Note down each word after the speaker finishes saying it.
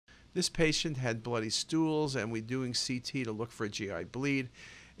This patient had bloody stools, and we're doing CT to look for a GI bleed.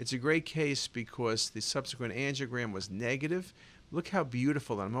 It's a great case because the subsequent angiogram was negative. Look how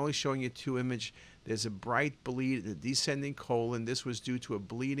beautiful. I'm only showing you two images. There's a bright bleed in the descending colon. This was due to a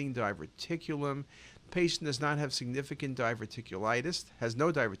bleeding diverticulum. The patient does not have significant diverticulitis, has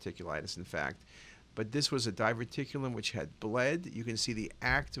no diverticulitis, in fact. But this was a diverticulum which had bled. You can see the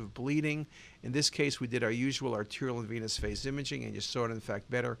act of bleeding. In this case, we did our usual arterial and venous phase imaging, and you saw it, in fact,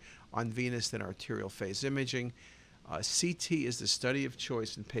 better on venous than arterial phase imaging. CT is the study of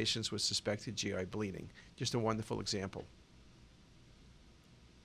choice in patients with suspected GI bleeding. Just a wonderful example.